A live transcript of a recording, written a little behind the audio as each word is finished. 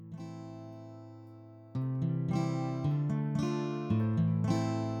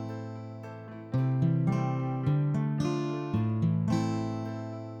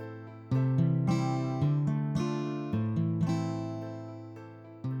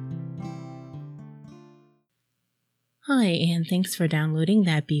Hi, and thanks for downloading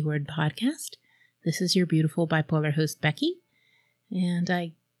that B-Word podcast. This is your beautiful bipolar host, Becky, and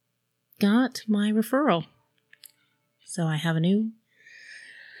I got my referral. So I have a new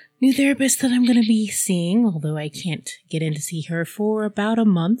therapist that I'm going to be seeing, although I can't get in to see her for about a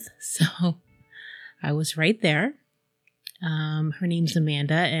month, so I was right there. Her name's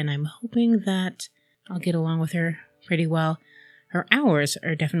Amanda, and I'm hoping that I'll get along with her pretty well. Her hours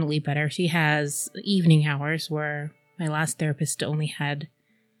are definitely better. She has evening hours where my last therapist only had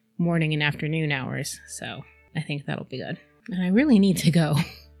morning and afternoon hours, so I think that'll be good. And I really need to go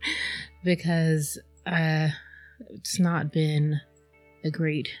because it's not been a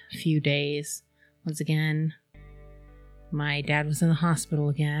great few days. Once again, my dad was in the hospital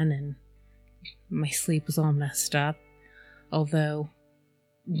again, and my sleep was all messed up. Although,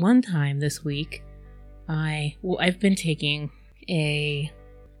 one time this week, I've been taking a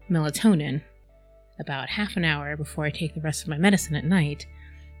melatonin about half an hour before I take the rest of my medicine at night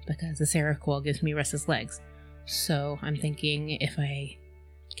because the Seroquel gives me restless legs. So I'm thinking if I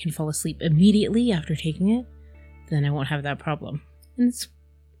can fall asleep immediately after taking it, then I won't have that problem. And it's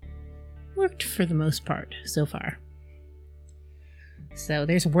worked for the most part so far. So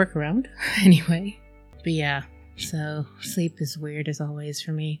there's a workaround anyway. But yeah, so sleep is weird as always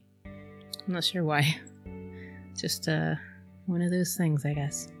for me. I'm not sure why. Just one of those things, I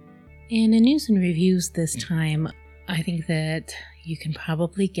guess. And in news and reviews this time, I think that you can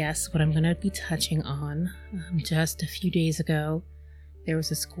probably guess what I'm going to be touching on. Just a few days ago, there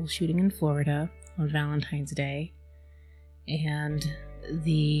was a school shooting in Florida on Valentine's Day, and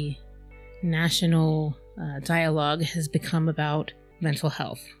the national dialogue has become about mental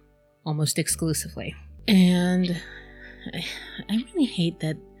health, almost exclusively. And I really hate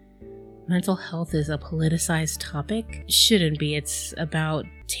that mental health is a politicized topic. It shouldn't be. It's about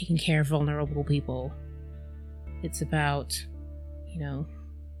taking care of vulnerable people. It's about,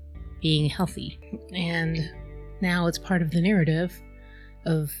 being healthy. And now it's part of the narrative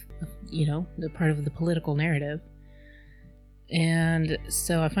of the part of the political narrative. And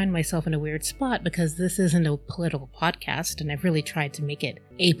so I find myself in a weird spot because this isn't a political podcast, and I've really tried to make it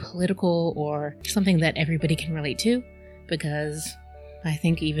apolitical or something that everybody can relate to, because I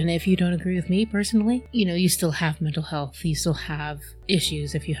think even if you don't agree with me personally, you still have mental health. You still have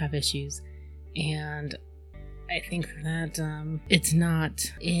issues if you have issues. And I think that it's not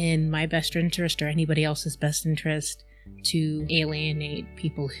in my best interest or anybody else's best interest to alienate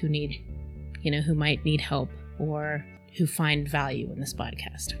people who need, who might need help or who find value in this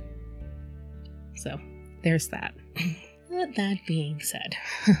podcast. So there's that. But that being said,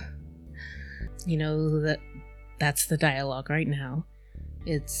 that's the dialogue right now.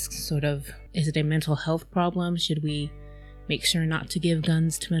 It's sort of, is it a mental health problem? Should we make sure not to give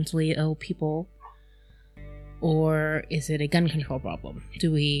guns to mentally ill people? Or is it a gun control problem?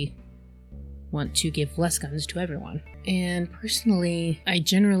 Do we want to give less guns to everyone? And personally, I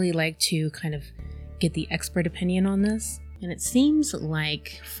generally like to kind of get the expert opinion on this. And it seems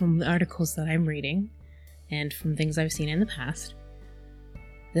like from the articles that I'm reading and from things I've seen in the past,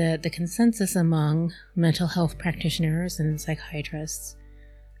 the consensus among mental health practitioners and psychiatrists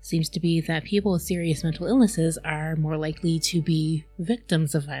seems to be that people with serious mental illnesses are more likely to be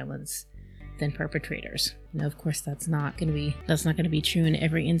victims of violence than perpetrators. Of course, that's not going to be true in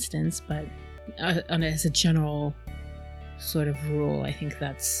every instance, but as a general sort of rule, I think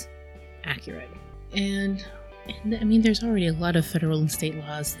that's accurate. And I mean, there's already a lot of federal and state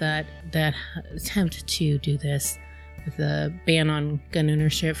laws that attempt to do this, with a ban on gun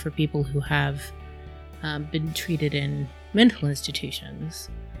ownership for people who have been treated in mental institutions.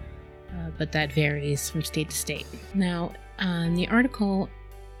 But that varies from state to state. Now, the article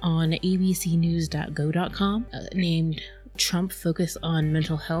on abcnews.go.com named Trump Focus on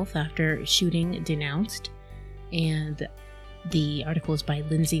Mental Health After Shooting Denounced, and the article is by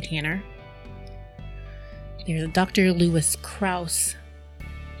Lindsay Tanner. There's a Dr. Lewis Krauss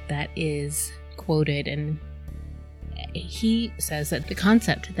that is quoted, and he says that the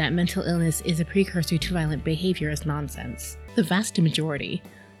concept that mental illness is a precursor to violent behavior is nonsense. The vast majority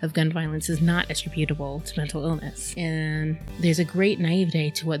of gun violence is not attributable to mental illness, and there's a great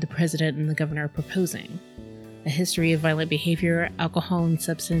naivete to what the president and the governor are proposing. A history of violent behavior, alcohol and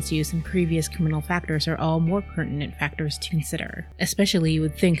substance use, and previous criminal factors are all more pertinent factors to consider. Especially, you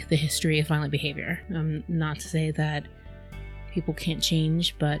would think, the history of violent behavior. Not to say that people can't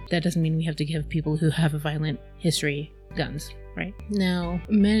change, but that doesn't mean we have to give people who have a violent history guns, right? Now,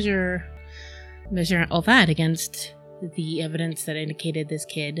 measure all that against the evidence that indicated this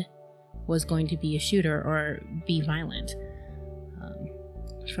kid was going to be a shooter or be violent.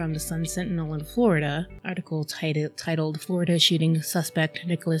 from the Sun Sentinel in Florida. Article titled Florida Shooting Suspect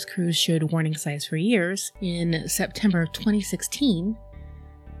Nicholas Cruz Showed Warning Signs for Years in September of 2016.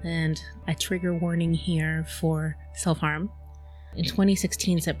 And a trigger warning here for self-harm. In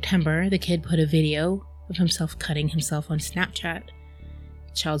 2016 September, the kid put a video of himself cutting himself on Snapchat.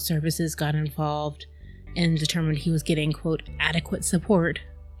 Child Services got involved and determined he was getting, quote, adequate support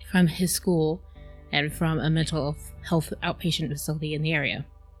from his school and from a mental health outpatient facility in the area.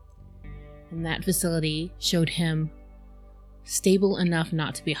 And that facility showed him stable enough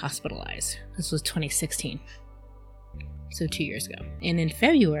not to be hospitalized. This was 2016. So 2 years ago. And in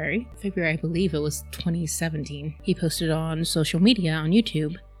February, I believe it was 2017, he posted on social media on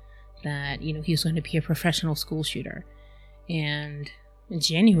YouTube that, he was going to be a professional school shooter. And in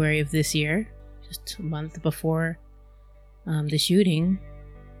January of this year, just a month before the shooting,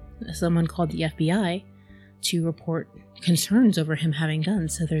 someone called the FBI to report concerns over him having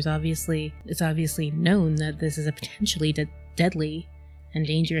guns. So it's obviously known that this is a potentially deadly and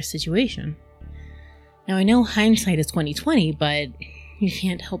dangerous situation. Now, I know hindsight is 20/20, but you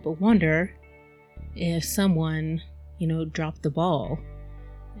can't help but wonder if someone, dropped the ball.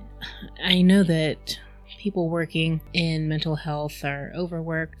 I know that people working in mental health are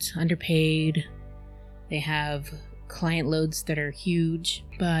overworked, underpaid. They have client loads that are huge,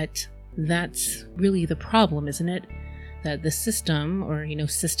 but that's really the problem, isn't it? That the system, or,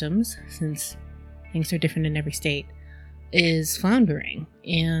 systems, since things are different in every state, is floundering.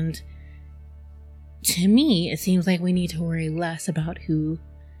 And to me, it seems like we need to worry less about who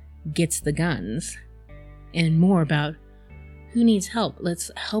gets the guns and more about who needs help. Let's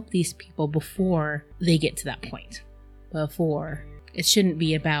help these people before they get to that point. It shouldn't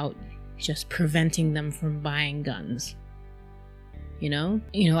be about just preventing them from buying guns.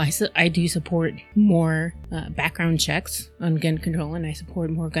 I do support more background checks on gun control, and I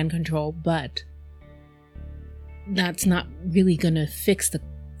support more gun control, but that's not really going to fix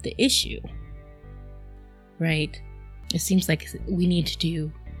the issue, right? It seems like we need to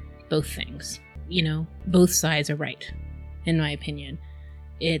do both things. Both sides are right, in my opinion.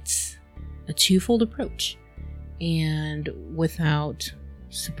 It's a twofold approach, and without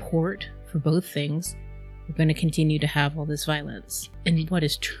support for both things, we're going to continue to have all this violence. And what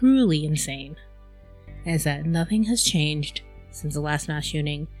is truly insane is that nothing has changed since the last mass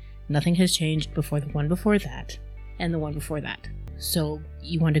shooting. Nothing has changed before the one before that and the one before that. So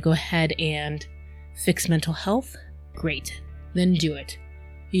you want to go ahead and fix mental health? Great. Then do it.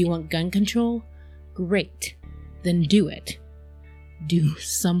 You want gun control? Great. Then do it. Do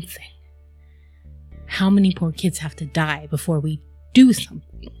something. How many poor kids have to die before we do something?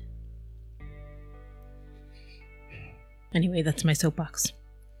 Anyway, that's my soapbox.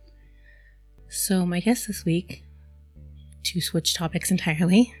 So my guest this week, to switch topics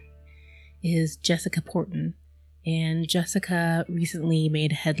entirely, is Jessica Porten. And Jessica recently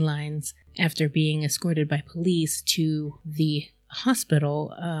made headlines after being escorted by police to the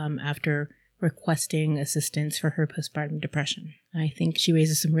hospital after requesting assistance for her postpartum depression. I think she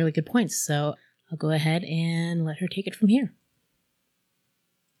raises some really good points, so I'll go ahead and let her take it from here.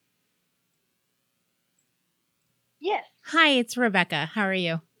 Yes. Hi, it's Rebecca. How are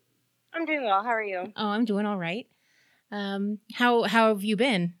you? I'm doing well. How are you? Oh, I'm doing all right. How have you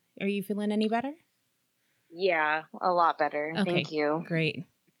been? Are you feeling any better? Yeah, a lot better. Okay, thank you. Great.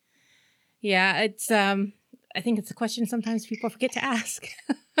 Yeah, it's I think it's a question sometimes people forget to ask.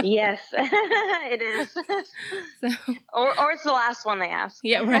 Yes, it is. So, or it's the last one they ask.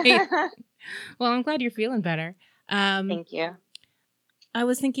 Yeah, right. Well, I'm glad you're feeling better. Thank you. I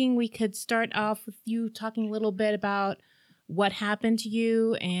was thinking we could start off with you talking a little bit about what happened to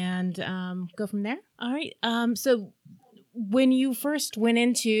you and go from there. All right. So when you first went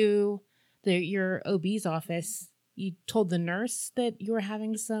into your OB's office, you told the nurse that you were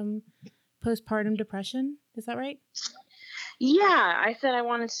having some postpartum depression. Is that right? Yeah, I said I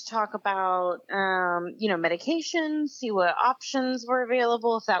wanted to talk about, medication, see what options were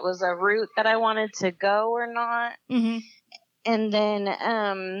available, if that was a route that I wanted to go or not. Mm-hmm. And then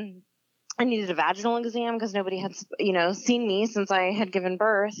I needed a vaginal exam because nobody had, seen me since I had given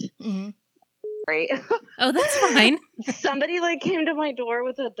birth. Mm-hmm. Right. Oh, that's fine. Somebody came to my door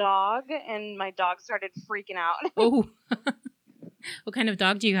with a dog, and my dog started freaking out. Oh, what kind of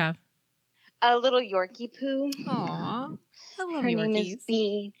dog do you have? A little Yorkie poo. Aw, I love Her Yorkies. name is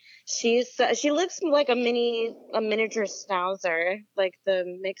Bee. She looks like a miniature schnauzer, like the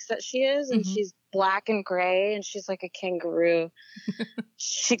mix that she is, and she's black and gray, and she's like a kangaroo.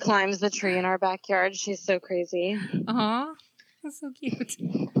 She climbs the tree in our backyard. She's so crazy. Aw, that's so cute.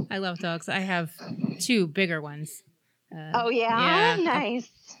 I love dogs. I have two bigger ones. Oh yeah, nice.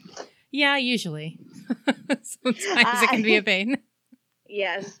 Yeah, usually. Sometimes it can be a pain.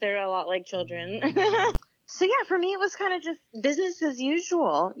 Yes, they're a lot like children. So yeah, for me, it was kind of just business as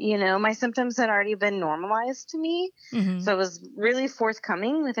usual. My symptoms had already been normalized to me. Mm-hmm. So I was really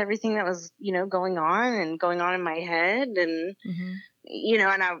forthcoming with everything that was, going on in my head. And, Mm-hmm.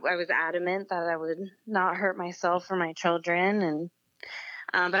 and I was adamant that I would not hurt myself or my children. And,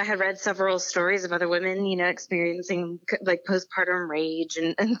 but I had read several stories of other women, experiencing like postpartum rage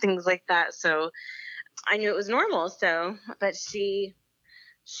and things like that. So I knew it was normal. But she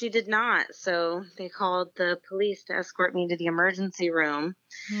did not. So they called the police to escort me to the emergency room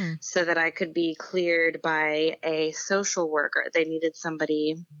so that I could be cleared by a social worker. They needed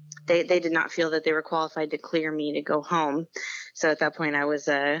somebody. They did not feel that they were qualified to clear me to go home. So at that point, I was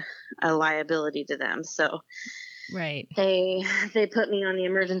a liability to them. So right. They put me on the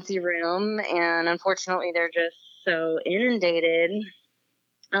emergency room, and unfortunately, they're just so inundated.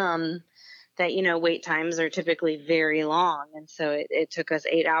 That wait times are typically very long, and so it took us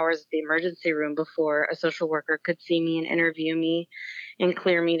 8 hours at the emergency room before a social worker could see me and interview me and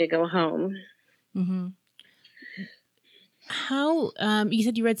clear me to go home. Mm-hmm. How you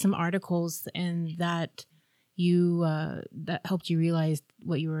said you read some articles and that that helped you realize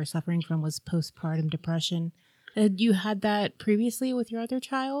what you were suffering from was postpartum depression. Had you had that previously with your other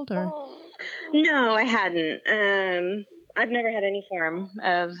child, or? No, I hadn't. I've never had any form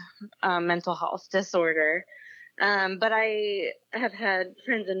of mental health disorder. But I have had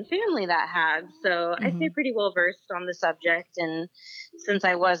friends and family that had, so I stay pretty well versed on the subject. And since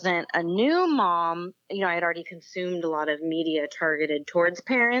I wasn't a new mom, I had already consumed a lot of media targeted towards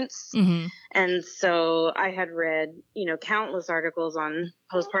parents. Mm-hmm. And so I had read, countless articles on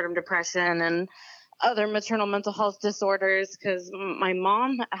postpartum depression and other maternal mental health disorders, because my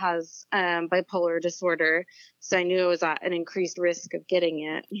mom has bipolar disorder. So I knew it was at an increased risk of getting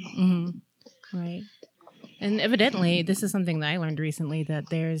it. Mm-hmm. Right. And evidently, this is something that I learned recently,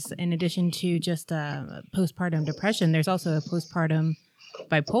 that there's, in addition to just postpartum depression, there's also a postpartum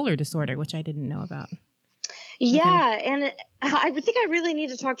bipolar disorder, which I didn't know about. Yeah, and I would think I really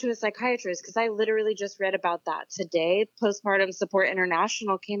need to talk to a psychiatrist, because I literally just read about that today. Postpartum Support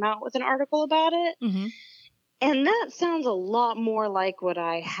International came out with an article about it. Mm-hmm. And that sounds a lot more like what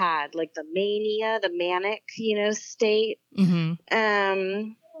I had, like the mania, the manic, state. Mm-hmm.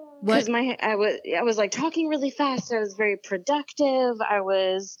 Because I was like talking really fast. I was very productive.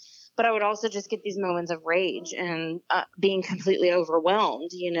 But I would also just get these moments of rage and being completely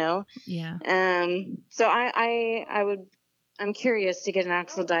overwhelmed, Yeah. So I'm curious to get an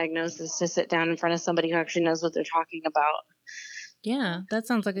actual diagnosis, to sit down in front of somebody who actually knows what they're talking about. Yeah, that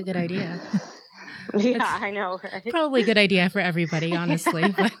sounds like a good idea. Yeah, I know, right? Probably a good idea for everybody, honestly.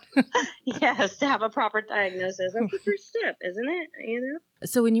 But yes, to have a proper diagnosis. That's the first step, isn't it?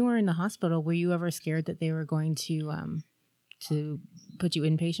 So when you were in the hospital, were you ever scared that they were going to put you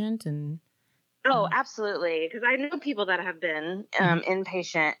inpatient? And Oh, absolutely. Because I know people that have been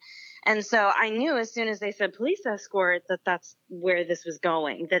inpatient. And so I knew as soon as they said police escort that that's where this was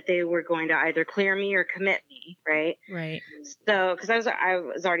going, that they were going to either clear me or commit me, right? Right. So, because I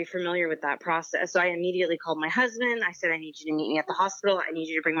was already familiar with that process. So I immediately called my husband. I said, I need you to meet me at the hospital. I need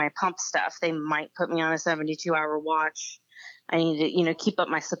you to bring my pump stuff. They might put me on a 72-hour watch. I need to, keep up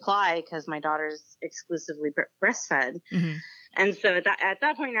my supply, because my daughter's exclusively breastfed. Mm-hmm. And so at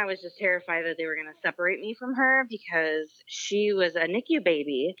that point, I was just terrified that they were going to separate me from her, because she was a NICU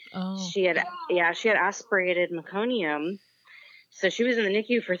baby. Oh. She had aspirated meconium. So she was in the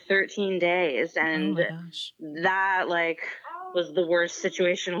NICU for 13 days. And oh my gosh. that was the worst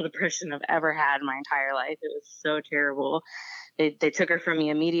situational depression I've ever had in my entire life. It was so terrible. They took her from me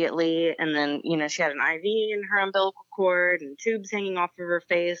immediately. And then, she had an IV in her umbilical cord and tubes hanging off of her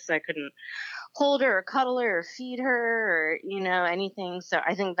face. So I couldn't hold her or cuddle her or feed her or, anything. So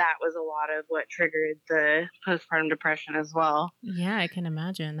I think that was a lot of what triggered the postpartum depression as well. Yeah, I can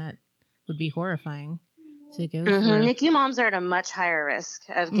imagine. That would be horrifying to go through. through. NICU moms are at a much higher risk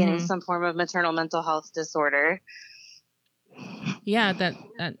of getting some form of maternal mental health disorder. Yeah,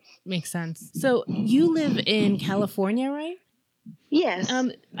 that makes sense. So you live in California, right? Yes.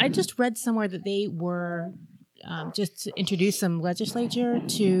 I just read somewhere that they were just to introduce some legislature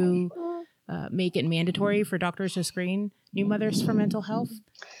to make it mandatory for doctors to screen new mothers for mental health.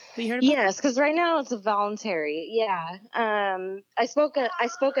 Have you heard about Yes, because right now it's voluntary. Yeah. I spoke at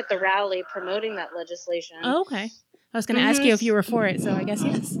the rally promoting that legislation. Oh, okay. I was going to ask you if you were for it, so I guess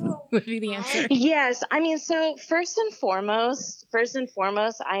yes would be the answer. Yes. I mean, so first and foremost,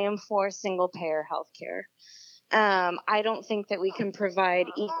 I am for single payer healthcare. I don't think that we can provide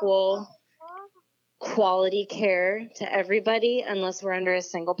equal quality care to everybody unless we're under a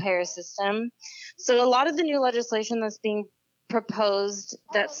single payer system. So a lot of the new legislation that's being proposed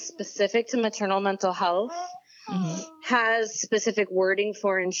that's specific to maternal mental health has specific wording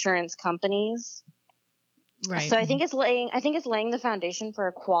for insurance companies. Right. So I think it's laying the foundation for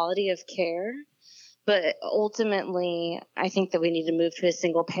a quality of care. But ultimately, I think that we need to move to a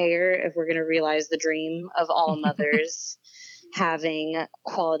single payer if we're going to realize the dream of all mothers having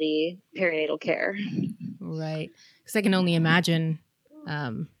quality perinatal care. Right. Because I can only imagine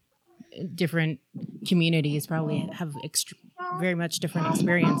different communities probably have very much different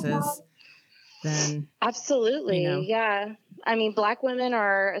experiences than. Absolutely. Yeah. I mean, Black women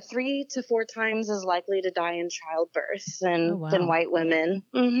are 3 to 4 times as likely to die in childbirth than white women.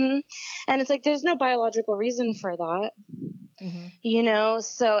 And it's like, there's no biological reason for that,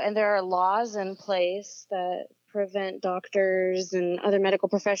 so, and there are laws in place that prevent doctors and other medical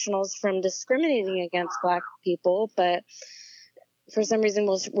professionals from discriminating against Black people. But for some reason,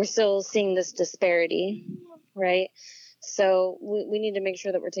 we're still seeing this disparity, right? So we need to make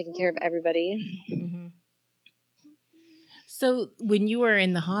sure that we're taking care of everybody. So when you were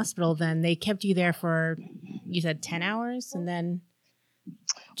in the hospital, then they kept you there for, you said 10 hours and then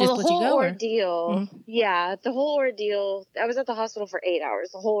just let you go? Ordeal. Yeah, the whole ordeal. I was at the hospital for 8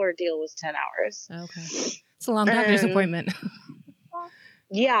 hours. The whole ordeal was 10 hours. Okay. It's a long doctor's appointment.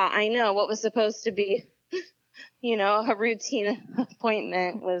 Yeah, I know. What was supposed to be, a routine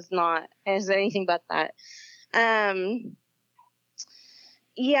appointment was anything but that.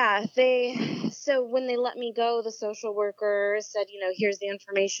 Yeah, so when they let me go, the social worker said, here's the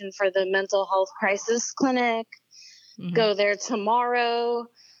information for the mental health crisis clinic. Go there tomorrow,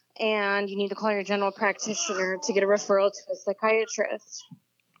 and you need to call your general practitioner to get a referral to a psychiatrist.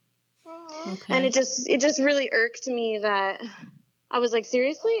 Okay. And it just really irked me that I was like,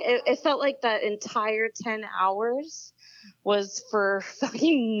 seriously? It felt like that entire 10 hours was for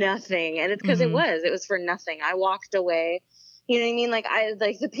fucking nothing. And it's because it was for nothing. I walked away. You know what I mean? Like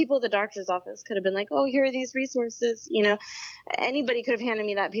the people at the doctor's office could have been like, oh, here are these resources. Anybody could have handed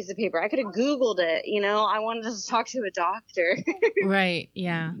me that piece of paper. I could have Googled it. I wanted to talk to a doctor. Right.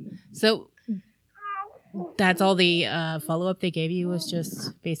 Yeah. So that's all the follow-up they gave you was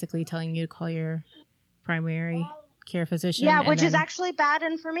just basically telling you to call your primary care physician. Yeah, which is actually bad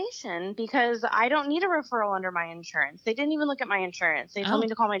information because I don't need a referral under my insurance. They didn't even look at my insurance. They told me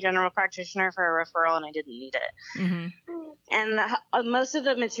to call my general practitioner for a referral, and I didn't need it. And most of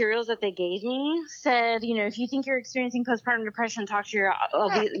the materials that they gave me said, if you think you're experiencing postpartum depression, talk to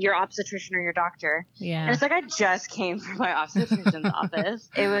your obstetrician or your doctor. Yeah. And it's like I just came from my obstetrician's office.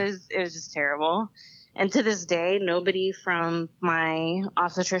 It was just terrible. And to this day, nobody from my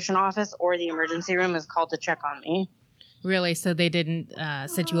obstetrician office or the emergency room is called to check on me. Really? So they didn't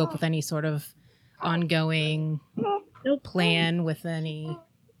set you up with any sort of ongoing plan with any,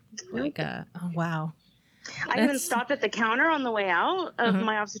 oh, wow. I even stopped at the counter on the way out of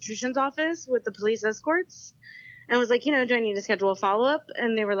my obstetrician's office with the police escorts and was like, do I need to schedule a follow-up?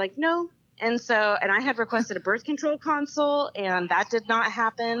 And they were like, no. And I had requested a birth control consult, and that did not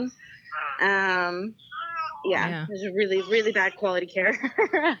happen. Yeah, it was a really, really bad quality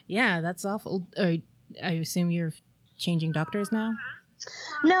care. Yeah, that's awful. I assume you're changing doctors now?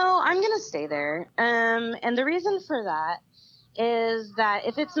 No, I'm going to stay there. And the reason for that is that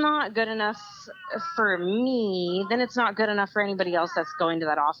if it's not good enough for me, then it's not good enough for anybody else that's going to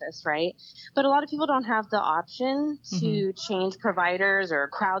that office, right? But a lot of people don't have the option to change providers or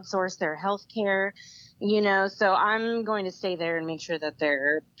crowdsource their health care, so I'm going to stay there and make sure that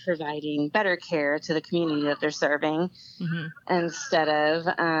they're providing better care to the community that they're serving instead of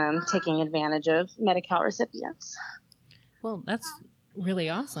taking advantage of Medi-Cal recipients. Well, that's really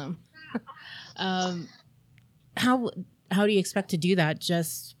awesome. How do you expect to do that?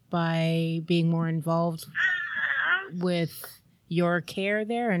 Just by being more involved with your care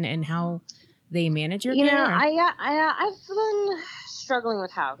there and how they manage your care? I've been struggling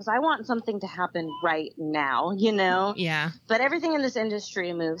with how, because I want something to happen right now, Yeah. But everything in this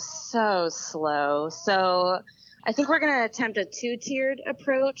industry moves so slow. So I think we're going to attempt a 2-tiered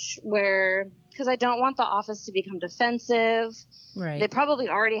approach because I don't want the office to become defensive. Right. They probably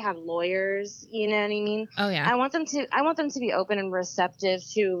already have lawyers, you know what I mean? Oh yeah. I want them to be open and receptive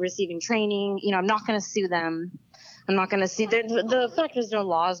to receiving training. I'm not going to sue them. I'm not going to sue the fact is no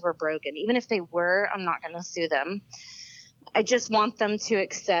laws were broken. Even if they were, I'm not going to sue them. I just want them to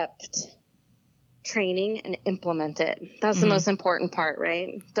accept training and implement it. That's the most important part, right?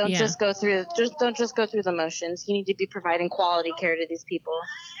 Don't just go through the motions. You need to be providing quality care to these people.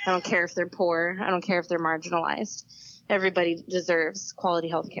 I don't care if they're poor. I don't care if they're marginalized. Everybody deserves quality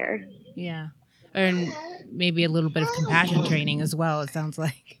health care. Yeah. And maybe a little bit of compassion training as well, it sounds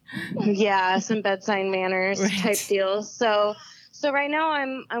like. Yeah, some bedside manners Right. type deals. So right now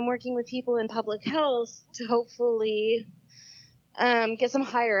I'm working with people in public health to hopefully get some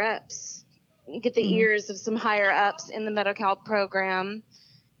higher ups, get the ears of some higher ups in the Medi-Cal program,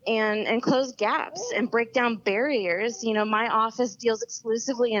 and close gaps and break down barriers. You know, my office deals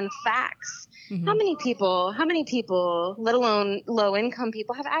exclusively in fax. How many people, let alone low income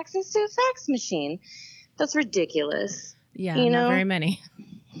people, have access to a fax machine? That's ridiculous. Yeah, you not know? very many.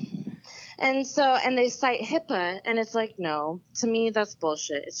 And they cite HIPAA, and it's like, no, to me, that's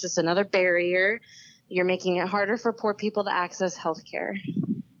bullshit. It's just another barrier. You're making it harder for poor people to access healthcare.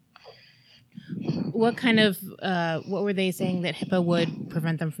 What kind of, what were they saying that HIPAA would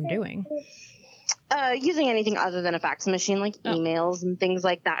prevent them from doing? Using anything other than a fax machine, like emails and things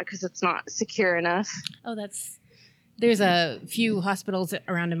like that, because it's not secure enough. Oh, there's a few hospitals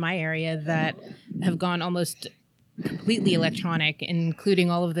around in my area that have gone almost completely electronic,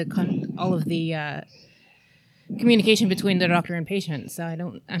 including all of the communication between the doctor and patient. So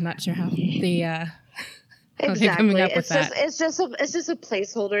I'm not sure how they're coming up with that. It's just a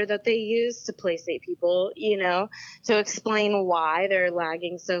placeholder that they use to placate people, to explain why they're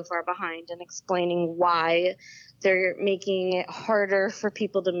lagging so far behind and explaining why they're making it harder for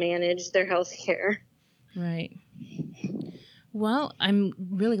people to manage their health care. Right. Well, I'm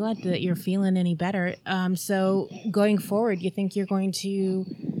really glad that you're feeling any better. So going forward, you think you're going to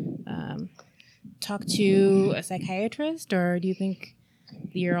talk to a psychiatrist, or do you think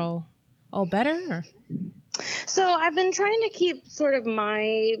you're all better? Or? So I've been trying to keep sort of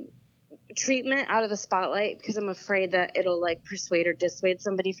my treatment out of the spotlight because I'm afraid that it'll like persuade or dissuade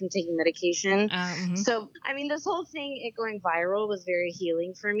somebody from taking medication. So, I mean, this whole thing, it going viral, was very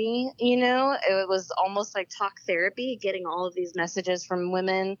healing for me. It was almost like talk therapy, getting all of these messages from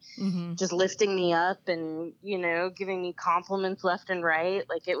women, just lifting me up and, giving me compliments left and right.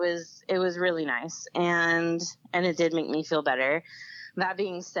 Like it was really nice. And it did make me feel better. That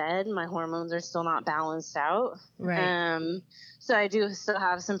being said, my hormones are still not balanced out. Right. So I do still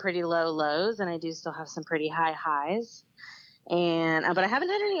have some pretty low lows, and I do still have some pretty high highs. And but I haven't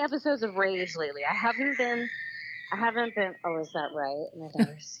had any episodes of rage lately. I haven't been. Oh, is that right? My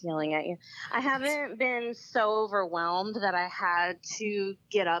daughter's yelling at you. I haven't been so overwhelmed that I had to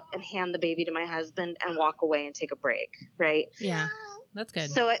get up and hand the baby to my husband and walk away and take a break. Right? Yeah, that's good.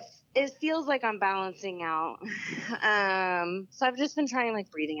 So it feels like I'm balancing out. So I've just been trying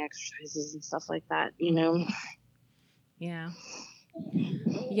like breathing exercises and stuff like that, Yeah.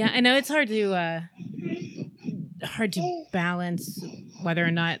 Yeah, I know it's hard to balance whether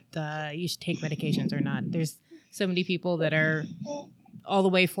or not you should take medications or not. There's so many people that are all the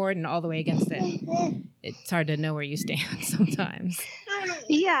way for it and all the way against it. It's hard to know where you stand sometimes.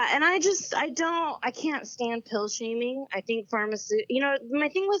 Yeah, and I can't stand pill shaming. I think my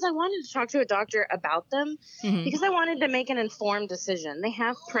thing was I wanted to talk to a doctor about them because I wanted to make an informed decision. They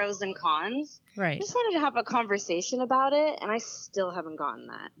have pros and cons. Right. I just wanted to have a conversation about it, and I still haven't gotten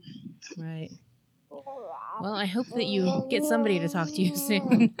that. Right. Well, I hope that you get somebody to talk to you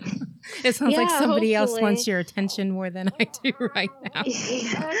soon. It sounds like somebody else wants your attention more than I do right now.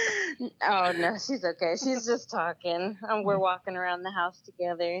 Oh, no, she's okay. She's just talking. We're walking around the house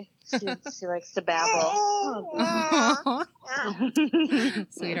together. She likes to babble.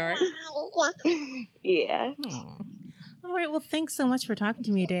 Sweetheart. Yeah. Aww. All right. Well, thanks so much for talking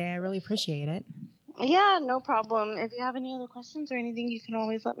to me today. I really appreciate it. Yeah, no problem. If you have any other questions or anything, you can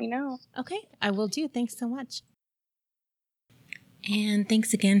always let me know. Okay, I will do. Thanks so much. And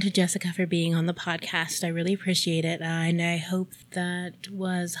thanks again to Jessica for being on the podcast. I really appreciate it. And I hope that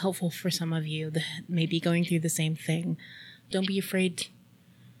was helpful for some of you that may be going through the same thing. Don't be afraid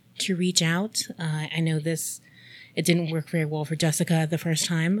to reach out. I know it didn't work very well for Jessica the first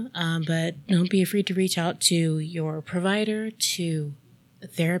time, but don't be afraid to reach out to your provider, to a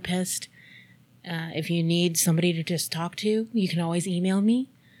therapist. If you need somebody to just talk to, you can always email me.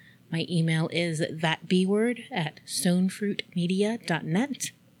 My email is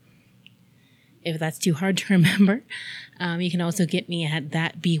thatbword@stonefruitmedia.net. If that's too hard to remember, you can also get me at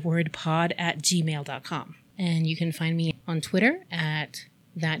thatbwordpod@gmail.com. And you can find me on Twitter at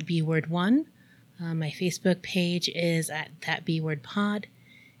thatbword1. My Facebook page is at thatbwordpod.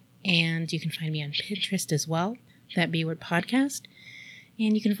 And you can find me on Pinterest as well, That B Word Podcast.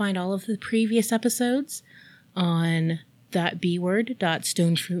 And you can find all of the previous episodes on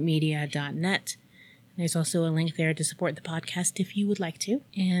thatbword.stonefruitmedia.net. There's also a link there to support the podcast if you would like to.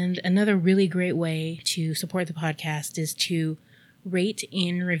 And another really great way to support the podcast is to rate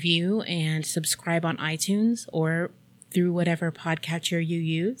and review and subscribe on iTunes or through whatever podcatcher you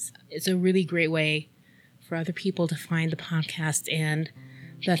use. It's a really great way for other people to find the podcast, and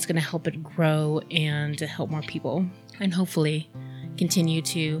that's going to help it grow and to help more people, and hopefully continue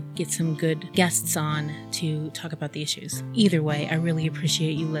to get some good guests on to talk about the issues. Either way, I really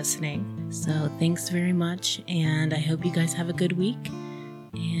appreciate you listening. So thanks very much, and I hope you guys have a good week.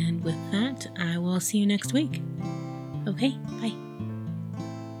 And with that, I will see you next week. Okay, bye.